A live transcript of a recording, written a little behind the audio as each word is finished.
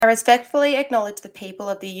I respectfully acknowledge the people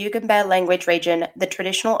of the Yugambeh language region, the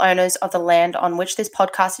traditional owners of the land on which this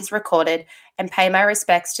podcast is recorded, and pay my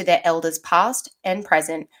respects to their elders past and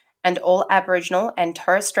present, and all Aboriginal and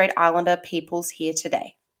Torres Strait Islander peoples here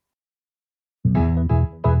today.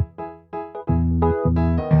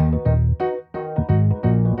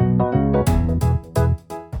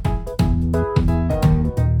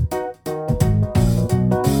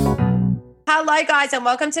 Hello, guys, and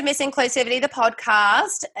welcome to Miss Inclusivity, the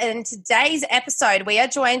podcast. In today's episode, we are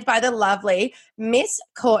joined by the lovely Miss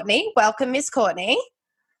Courtney. Welcome, Miss Courtney.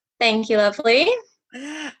 Thank you, lovely.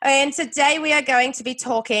 And today we are going to be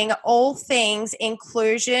talking all things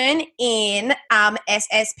inclusion in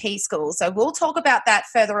SSP schools. So we'll talk about that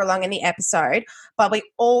further along in the episode, but we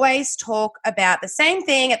always talk about the same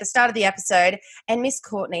thing at the start of the episode. And Miss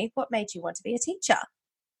Courtney, what made you want to be a teacher?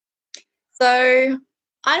 So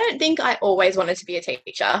I don't think I always wanted to be a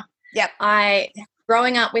teacher. Yep.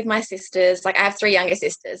 Growing up with my sisters, like I have 3 younger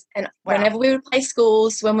sisters, and whenever we would play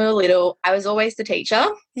schools when we were little, I was always the teacher.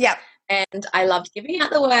 Yep. And I loved giving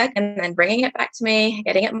out the work and then bringing it back to me,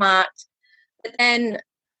 getting it marked. But then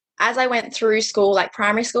as I went through school, like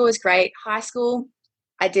primary school was great. High school,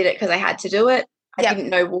 I did it because I had to do it. I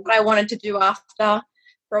didn't know what I wanted to do after.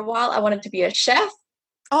 For a while, I wanted to be a chef.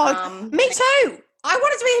 Oh, me too. I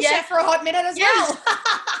wanted to be a chef for a hot minute as well.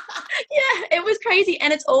 Yeah, it was crazy.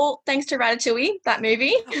 And it's all thanks to Ratatouille, that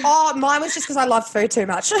movie. Oh, mine was just because I loved food too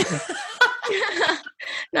much.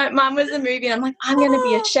 No, mine was a movie and I'm like, I'm going to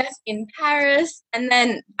be a chef in Paris. And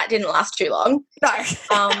then that didn't last too long.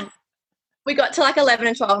 No. We got to like 11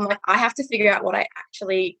 and 12. I'm like, I have to figure out what I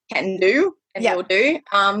actually can do and will do.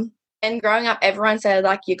 And growing up, everyone said,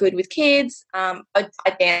 like, you're good with kids. I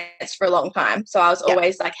danced for a long time. So I was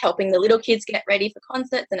always, like, helping the little kids get ready for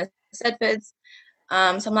concerts and Sedfords.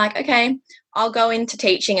 So I'm like, okay, I'll go into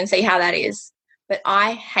teaching and see how that is. But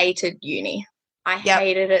I hated uni. I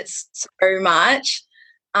hated it so much.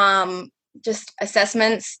 Just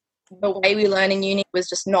assessments, the way we learn in uni was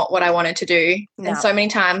just not what I wanted to do. No. And so many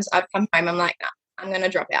times I've come home, I'm like, nah, I'm going to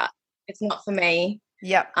drop out. It's not for me.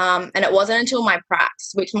 Yep. And it wasn't until my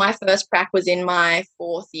pracs, which my first prac was in my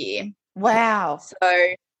 4th year. Wow. So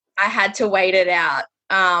I had to wait it out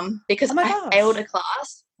because I failed a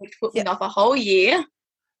class, which put me off a whole year.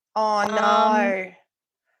 Oh, no.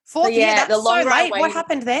 4th year, that's so late. What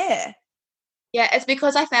happened there? Yeah, it's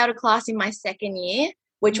because I failed a class in my 2nd year,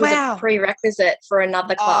 which was a prerequisite for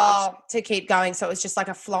another class. Oh, to keep going. So it was just like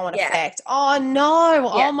a flow-on effect. Oh, no.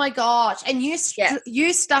 Yeah. Oh, my gosh. And you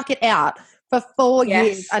stuck it out for 4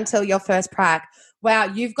 years until your first prac. Wow,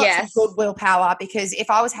 you've got some good willpower, because if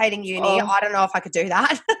I was hating uni, I don't know if I could do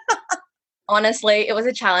that. Honestly, it was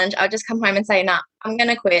a challenge. I would just come home and say, nah, I'm going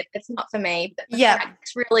to quit. It's not for me. But the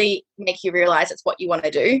pracs really make you realise it's what you want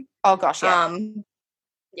to do. Oh, gosh,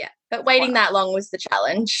 But waiting that long was the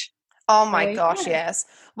challenge. Oh, my gosh, yes.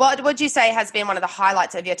 What would you say has been one of the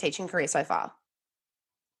highlights of your teaching career so far?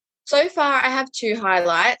 So far, I have 2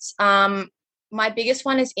 highlights. My biggest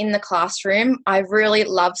one is in the classroom. I really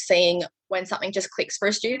love seeing when something just clicks for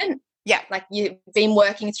a student. Yeah. Like you've been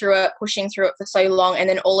working through it, pushing through it for so long, and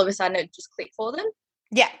then all of a sudden it just clicked for them.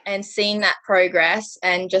 Yeah. And seeing that progress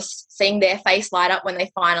and just seeing their face light up when they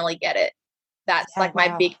finally get it. That's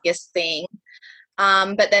my biggest thing.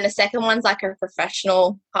 But then a second one's like a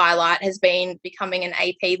professional highlight has been becoming an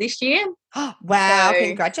AP this year. Wow, so,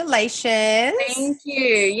 congratulations. Thank you.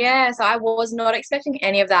 Yeah, so I was not expecting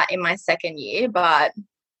any of that in my 2nd year, but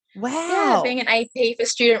being an AP for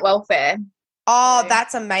student welfare. Oh,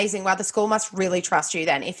 that's amazing. Wow, the school must really trust you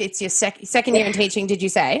then. If it's your second year in teaching, did you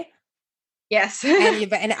say? Yes. And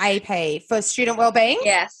you've an AP for student wellbeing?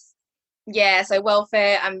 Yes. Yeah, so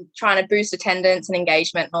welfare, I'm trying to boost attendance and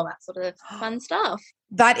engagement and all that sort of fun stuff.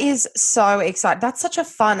 That is so exciting. That's such a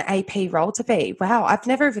fun AP role to be. Wow, I've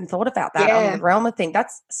never even thought about that on the realm of thing.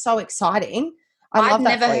 That's so exciting. I've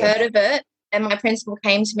never heard of it, and my principal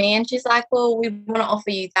came to me and she's like, well, we want to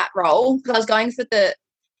offer you that role, because I was going for the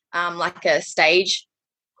like a stage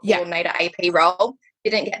coordinator AP role.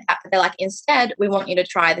 Didn't get that, but they're like, instead, we want you to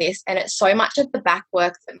try this. And it's so much of the back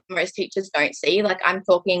work that most teachers don't see. Like I'm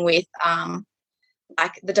talking with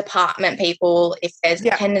like the department people if there's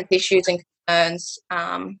attendance issues and concerns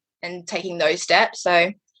and taking those steps. So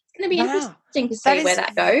it's going to be interesting to see where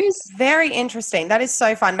that goes. Very interesting. That is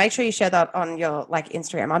so fun. Make sure you share that on your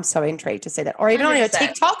Instagram. I'm so intrigued to see that. Or even 100%. On your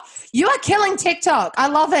TikTok. You are killing TikTok. I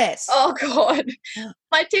love it. Oh, God.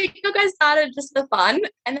 My TikTok I started just for fun,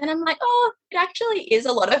 and then I'm like, oh, it actually is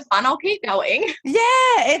a lot of fun. I'll keep going. Yeah,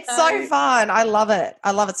 it's so fun. I love it.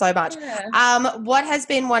 I love it so much. Yeah. What has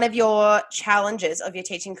been one of your challenges of your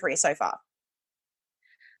teaching career so far?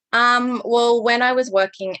 Well, when I was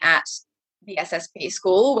working at the SSP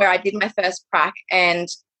school where I did my first prac and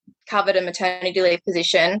covered a maternity leave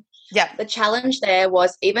position, the challenge there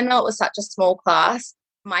was, even though it was such a small class,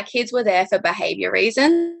 my kids were there for behaviour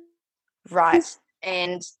reasons. Right.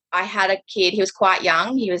 And I had a kid, he was quite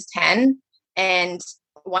young, he was 10, and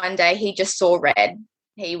one day he just saw red.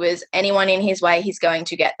 He was, anyone in his way, he's going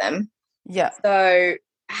to get them. Yeah. So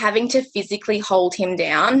having to physically hold him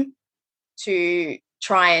down to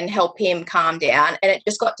try and help him calm down. And it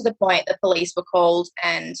just got to the point the police were called,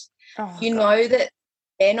 and know that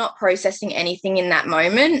they're not processing anything in that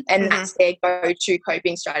moment, and that's their go-to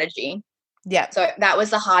coping strategy. Yeah. So that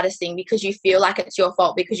was the hardest thing, because you feel like it's your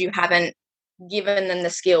fault because you haven't given them the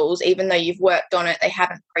skills, even though you've worked on it, they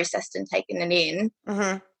haven't processed and taken it in.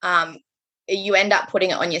 You end up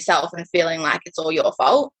putting it on yourself and feeling like it's all your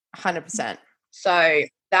fault. 100%. So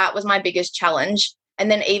that was my biggest challenge.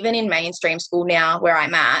 And then even in mainstream school now where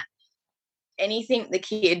I'm at, anything the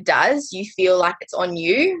kid does, you feel like it's on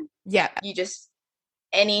you. Yeah. You just,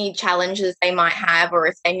 any challenges they might have, or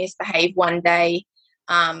if they misbehave one day,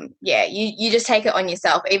 you just take it on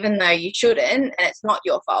yourself, even though you shouldn't, and it's not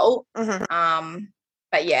your fault.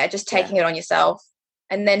 But yeah, just taking it on yourself,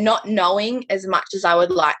 and then not knowing as much as I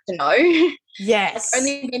would like to know. Yes. I've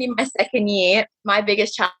only been in my second year. My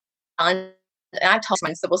biggest challenge, and I've told my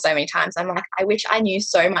principal so many times, I'm like, I wish I knew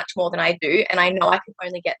so much more than I do, and I know I can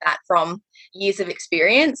only get that from years of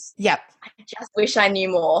experience. Yep. I just wish I knew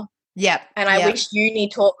more. Yep. And I wish uni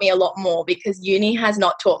taught me a lot more, because uni has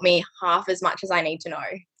not taught me half as much as I need to know.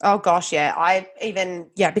 Oh gosh, yeah.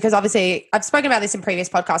 Because obviously I've spoken about this in previous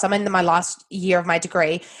podcasts. I'm in my last year of my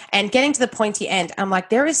degree, and getting to the pointy end, I'm like,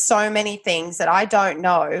 there is so many things that I don't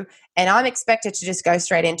know, and I'm expected to just go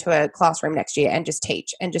straight into a classroom next year and just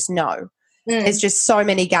teach and just know. There's just so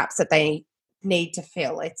many gaps that they need to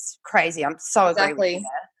fill. It's crazy. I'm so agree with you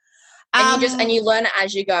there. And you learn it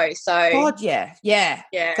as you go. So God, yeah.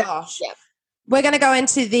 Gosh. Yeah. We're going to go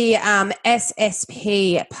into the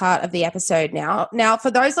SSP part of the episode now. Now,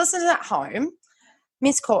 for those listeners at home,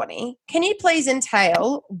 Miss Courtney, can you please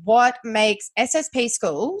entail what makes SSP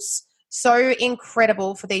schools so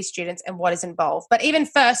incredible for these students and what is involved? But even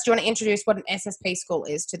first, do you want to introduce what an SSP school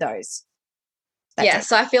is to those?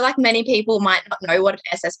 So I feel like many people might not know what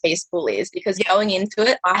an SSP school is, because going into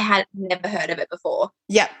it, I had never heard of it before.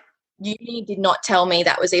 Yeah. Uni did not tell me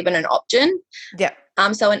that was even an option. Yeah.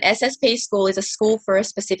 So an SSP school is a school for a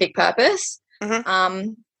specific purpose.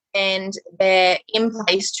 And they're in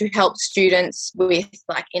place to help students with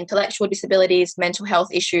like intellectual disabilities, mental health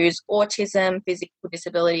issues, autism, physical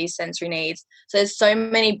disabilities, sensory needs. So there's so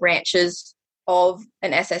many branches of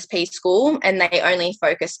an SSP school, and they only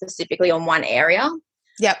focus specifically on one area.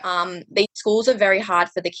 Yep. These schools are very hard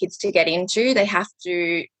for the kids to get into. They have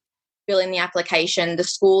to fill in the application. The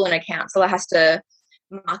school and a counsellor has to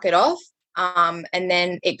mark it off, and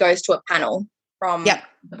then it goes to a panel from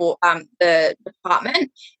the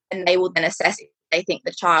department, and they will then assess if they think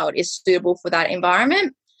the child is suitable for that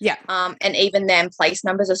environment. Yeah. And even then, place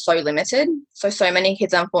numbers are so limited. So many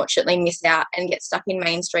kids unfortunately miss out and get stuck in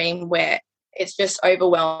mainstream where it's just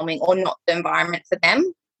overwhelming or not the environment for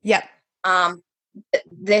them. Yeah.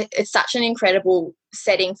 It's such an incredible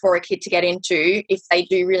setting for a kid to get into if they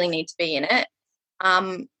do really need to be in it.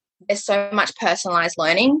 There's so much personalised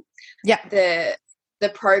learning. Yeah. The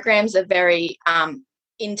programs are very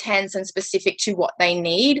intense and specific to what they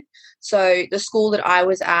need. So the school that I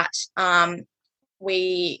was at,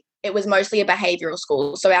 it was mostly a behavioural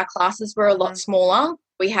school. So our classes were a lot smaller.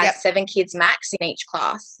 We had 7 kids max in each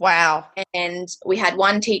class. Wow. And we had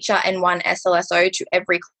one teacher and one SLSO to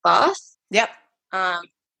every class. Yep.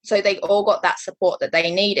 So they all got that support that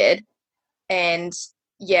they needed. And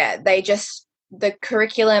the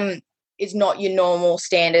curriculum is not your normal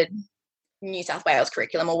standard New South Wales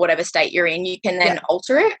curriculum or whatever state you're in. You can then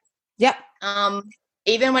alter it. Yep.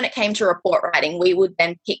 Even when it came to report writing, we would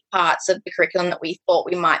then pick parts of the curriculum that we thought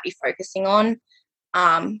we might be focusing on,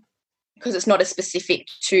 because it's not as specific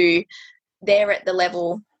to, they're at the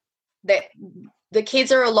level that the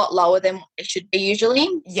kids are a lot lower than what they should be usually.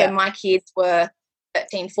 Yep. So my kids were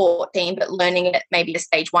 13, 14, but learning it at maybe a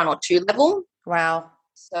stage 1 or 2 level. Wow.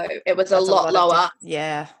 So it was a lot lower.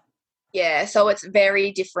 Yeah. Yeah, so it's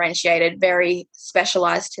very differentiated, very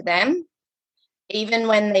specialised to them. Even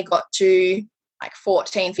when they got to like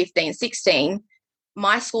 14, 15, 16,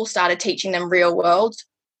 my school started teaching them real world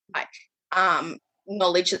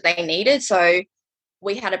knowledge that they needed. So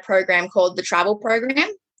we had a program called the travel program.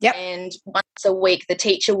 Yep. And once a week the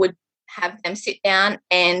teacher would have them sit down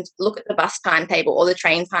and look at the bus timetable or the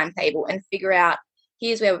train timetable and figure out,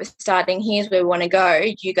 here's where we're starting, here's where we want to go.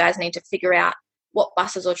 You guys need to figure out what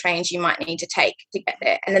buses or trains you might need to take to get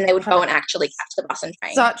there. And then they would go and actually catch the bus and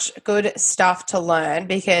train. Such good stuff to learn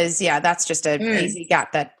because, that's just an easy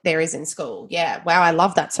gap that there is in school. Yeah. Wow. I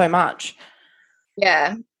love that so much.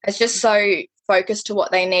 Yeah. It's just so focused to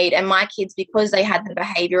what they need. And my kids, because they had the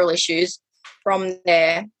behavioural issues from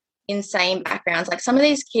their insane backgrounds, like some of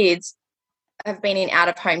these kids have been in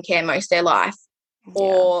out-of-home care most of their life,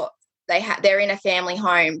 or they're in a family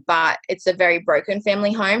home, but it's a very broken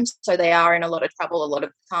family home, so they are in a lot of trouble a lot of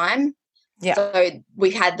the time. Yeah. So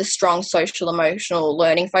we had the strong social emotional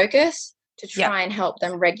learning focus to try and help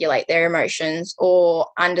them regulate their emotions or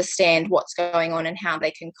understand what's going on and how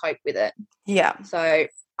they can cope with it. Yeah. So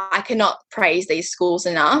I cannot praise these schools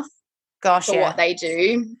enough for what they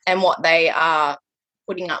do and what they are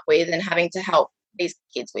putting up with and having to help these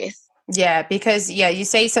kids with. Yeah, because, you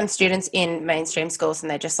see some students in mainstream schools and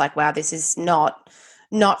they're just like, wow, this is not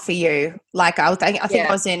for you. Like I think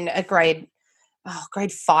I was in a grade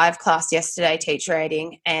 5 class yesterday, teacher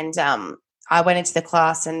aiding, and I went into the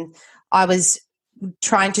class and I was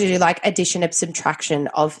trying to do like addition and subtraction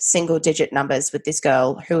of single digit numbers with this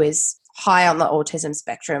girl who is high on the autism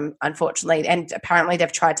spectrum, unfortunately, and apparently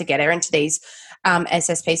they've tried to get her into these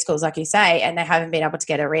SSP schools, like you say, and they haven't been able to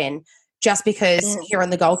get her in. Just because here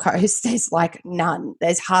on the Gold Coast, there's like none.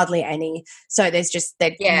 There's hardly any. So they're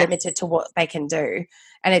limited to what they can do.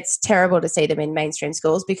 And it's terrible to see them in mainstream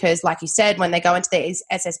schools because, like you said, when they go into these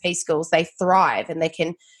SSP schools, they thrive and they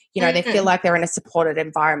can, they feel like they're in a supported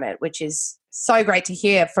environment, which is so great to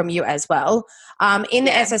hear from you as well. In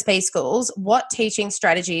the SSP schools, what teaching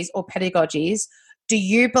strategies or pedagogies do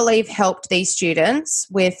you believe helped these students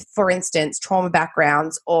with, for instance, trauma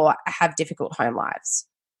backgrounds or have difficult home lives?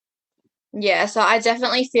 Yeah, so I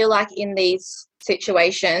definitely feel like in these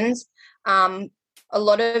situations, a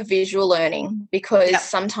lot of visual learning because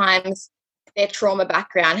sometimes their trauma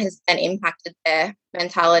background has then impacted their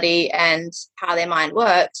mentality and how their mind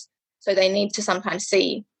works. So they need to sometimes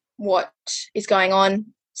see what is going on,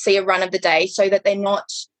 see a run of the day so that they're not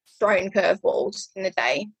thrown curveballs in the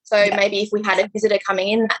day. So maybe if we had a visitor coming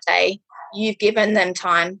in that day, you've given them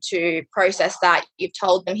time to process that. You've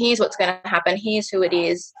told them, here's what's going to happen, here's who it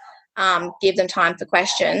is. Give them time for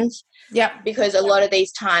questions. Yeah. Because a lot of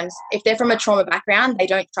these times, if they're from a trauma background, they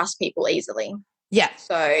don't trust people easily. Yeah.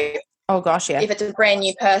 So, if it's a brand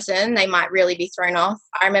new person, they might really be thrown off.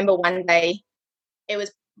 I remember one day, it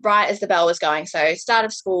was right as the bell was going, so start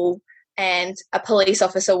of school, and a police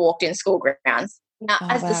officer walked in school grounds. Now,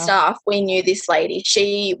 as the staff, we knew this lady.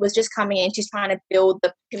 She was just coming in. She's trying to build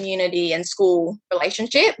the community and school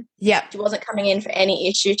relationship. Yeah. She wasn't coming in for any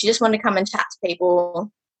issue. She just wanted to come and chat to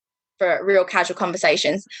people for real casual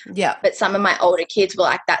conversations. Yeah. But some of my older kids were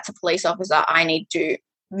like, that's a police officer. I need to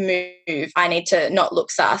move. I need to not look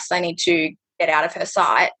sus. I need to get out of her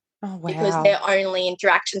sight. Oh, wow. Because their only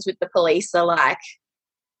interactions with the police are like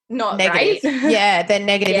not negative. Great. Yeah, they're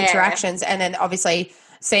negative interactions. And then obviously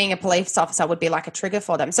seeing a police officer would be like a trigger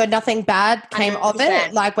for them. So nothing bad came 100%. Of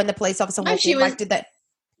it? Like when the police officer walked in, like did that,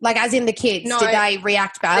 like as in the kids, did they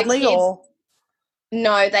react badly or?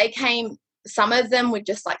 No, they came. Some of them would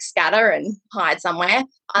just like scatter and hide somewhere.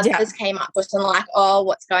 Others came up to us and like, oh,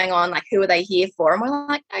 what's going on? Like, who are they here for? And we're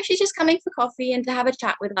like, no, she's just coming for coffee and to have a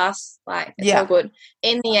chat with us. Like, it's all good.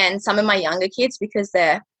 In the end, some of my younger kids, because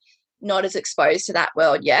they're not as exposed to that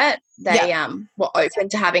world yet, they were open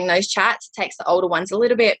to having those chats. It takes the older ones a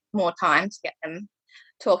little bit more time to get them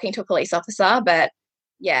talking to a police officer. But,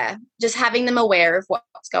 just having them aware of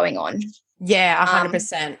what's going on. Yeah,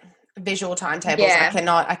 100%. Visual timetables.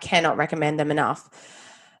 I cannot recommend them enough.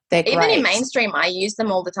 They're great. Even in mainstream, I use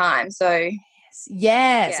them all the time. So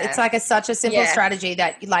yes. It's like such a simple strategy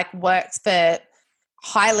that like works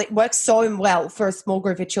so well for a small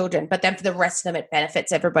group of children, but then for the rest of them, it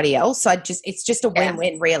benefits everybody else. So it's just a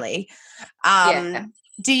win-win, really.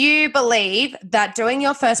 Do you believe that doing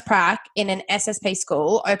your first prac in an SSP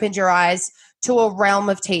school opened your eyes to a realm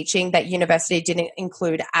of teaching that university didn't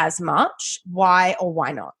include as much? Why or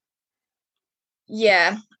why not?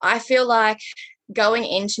 Yeah, I feel like going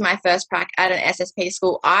into my first prac at an SSP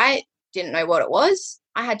school, I didn't know what it was.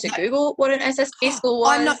 I had to Google what an SSP school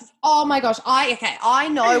was. Oh my gosh. I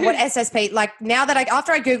know what SSP, like now that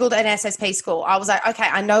after I Googled an SSP school, I was like, okay,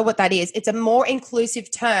 I know what that is. It's a more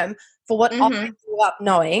inclusive term for what I grew up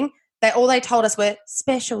knowing. All they told us were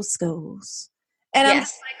special schools. And I'm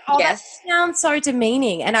just like, that sounds so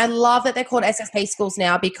demeaning. And I love that they're called SSP schools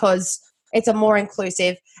now because it's a more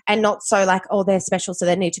inclusive and not so like, oh, they're special, so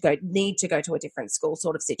they need to go to a different school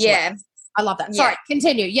sort of situation. Yeah. I love that. Sorry,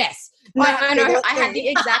 continue. Yes. No, I had the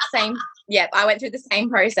exact same. I went through the same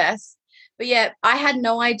process. But yeah, I had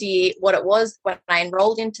no idea what it was when I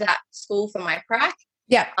enrolled into that school for my prac.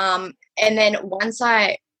 Yeah. And then once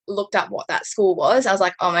I looked up what that school was, I was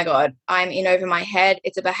like, oh my God, I'm in over my head.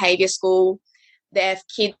 It's a behaviour school. They have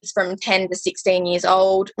kids from 10 to 16 years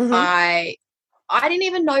old. Mm-hmm. I didn't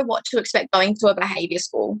even know what to expect going to a behaviour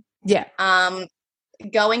school. Yeah.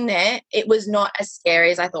 Going there, it was not as scary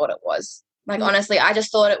as I thought it was. Like, honestly, I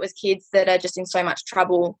just thought it was kids that are just in so much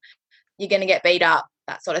trouble. You're going to get beat up,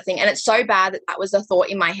 that sort of thing. And it's so bad that was a thought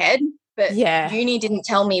in my head, but uni didn't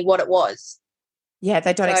tell me what it was. Yeah,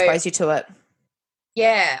 they don't expose you to it.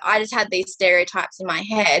 Yeah, I just had these stereotypes in my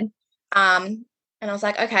head. And I was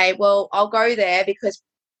like, okay, well, I'll go there because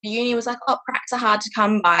the uni was like, oh, pracs are hard to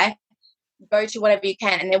come by. Go to whatever you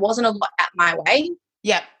can. And there wasn't a lot at my way.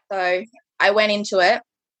 Yeah. So I went into it.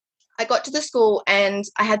 I got to the school and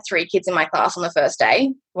I had 3 kids in my class on the first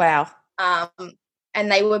day. Wow.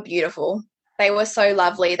 And they were beautiful. They were so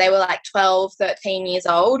lovely. They were like 12, 13 years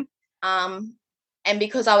old. And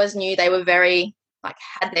because I was new, they were very, like,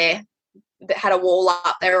 had a wall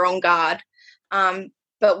up. They were on guard.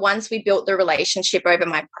 But once we built the relationship over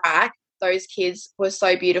my prac, those kids were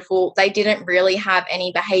so beautiful. They didn't really have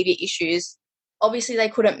any behaviour issues. Obviously, they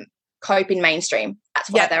couldn't cope in mainstream. That's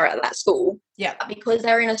why they were at that school. Yeah. But because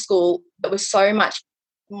they were in a school that was so much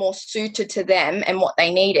more suited to them and what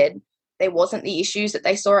they needed, there wasn't the issues that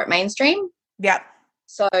they saw at mainstream. Yeah.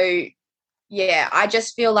 So, yeah, I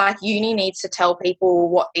just feel like uni needs to tell people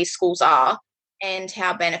what these schools are and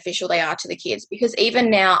how beneficial they are to the kids. Because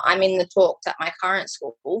even now I'm in the talks at my current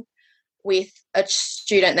school with a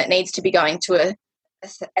student that needs to be going to a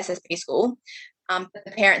SSP school. But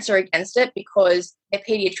the parents are against it because their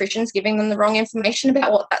paediatrician's giving them the wrong information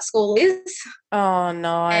about what that school is. Oh,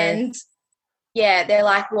 no. And, yeah, they're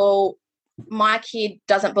like, well, my kid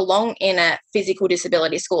doesn't belong in a physical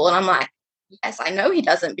disability school. And I'm like, yes, I know he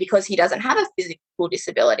doesn't because he doesn't have a physical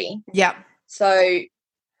disability. Yeah. So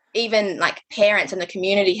even, like, parents and the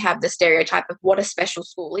community have the stereotype of what a special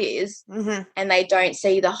school is, and they don't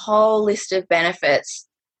see the whole list of benefits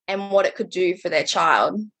and what it could do for their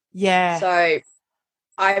child. Yeah. So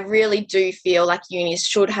I really do feel like unis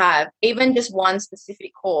should have even just one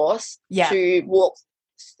specific course to walk,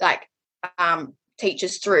 like,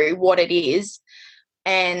 teachers through what it is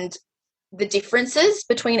and the differences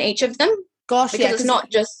between each of them. Gosh, because it's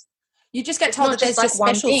not just... You just get told that there's just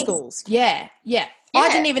like special schools. Yeah. I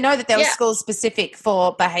didn't even know that there were schools specific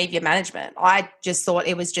for behaviour management. I just thought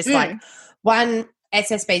it was just like one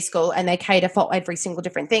SSB school and they cater for every single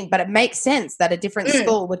different thing. But it makes sense that a different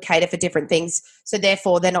school would cater for different things. So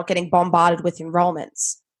therefore they're not getting bombarded with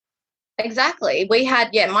enrollments. Exactly. We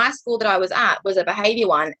had, my school that I was at was a behaviour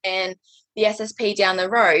one, and the SSP down the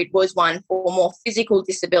road was one for more physical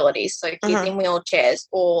disabilities. So kids in wheelchairs,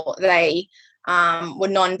 or they were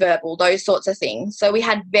non-verbal, those sorts of things. So we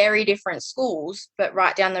had very different schools, but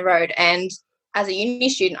right down the road. And as a uni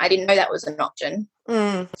student, I didn't know that was an option.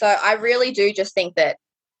 So I really do just think that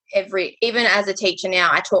even as a teacher now,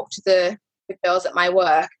 I talk to the girls at my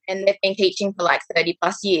work, and they've been teaching for like 30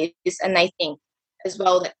 plus years, and they think as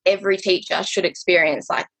well that every teacher should experience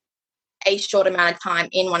like a short amount of time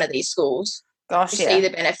in one of these schools to see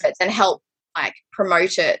the benefits and help like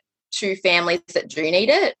promote it to families that do need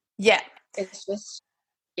it. Yeah. It's just,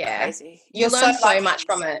 crazy. You learn so much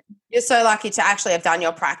from it. You're so lucky to actually have done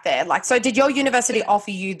your prac there. Like, so did your university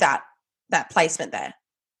offer you that placement there?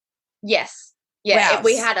 Yes. Yeah. Wow.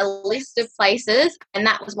 We had a list of places and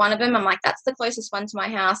that was one of them. I'm like, that's the closest one to my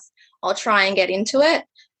house. I'll try and get into it.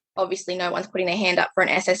 Obviously, no one's putting their hand up for an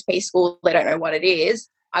SSP school. They don't know what it is.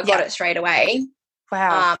 I got it straight away.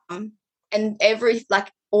 Wow. And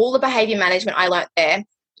all the behaviour management I learnt there,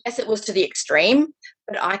 yes, it was to the extreme,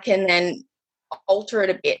 but I can then alter it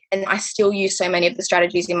a bit, and I still use so many of the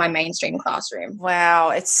strategies in my mainstream classroom. Wow.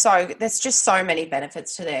 There's just so many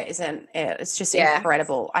benefits to there, isn't it? It's just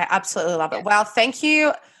incredible. I absolutely love it. Wow. Thank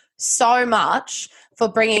you so much for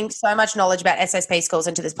bringing so much knowledge about SSP schools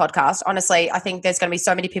into this podcast. Honestly, I think there's going to be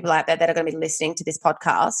so many people out there that are going to be listening to this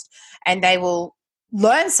podcast and they will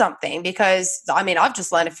learn something, because I mean, I've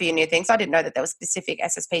just learned a few new things. I didn't know that there were specific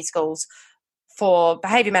SSP schools for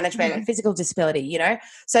behavior management and physical disability, you know?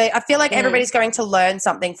 So I feel like everybody's going to learn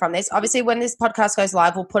something from this. Obviously, when this podcast goes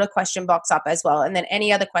live, we'll put a question box up as well. And then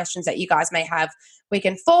any other questions that you guys may have, we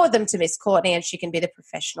can forward them to Miss Courtney, and she can be the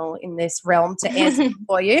professional in this realm to answer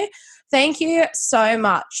for you. Thank you so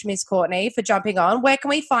much, Miss Courtney, for jumping on. Where can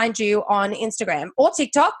we find you on Instagram or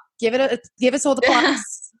TikTok? Give us all the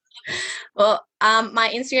plugs. Well,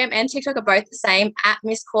 my Instagram and TikTok are both the same, at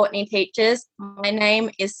Miss Courtney Teachers. My name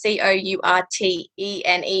is Courtney. I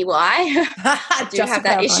do Just to have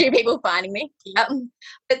that clarify. issue, people finding me. Yep.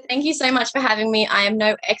 But thank you so much for having me. I am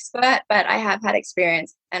no expert, but I have had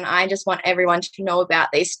experience, and I just want everyone to know about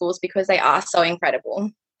these schools because they are so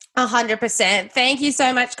incredible. 100%. Thank you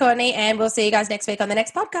so much, Courtney, and we'll see you guys next week on the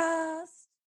next podcast.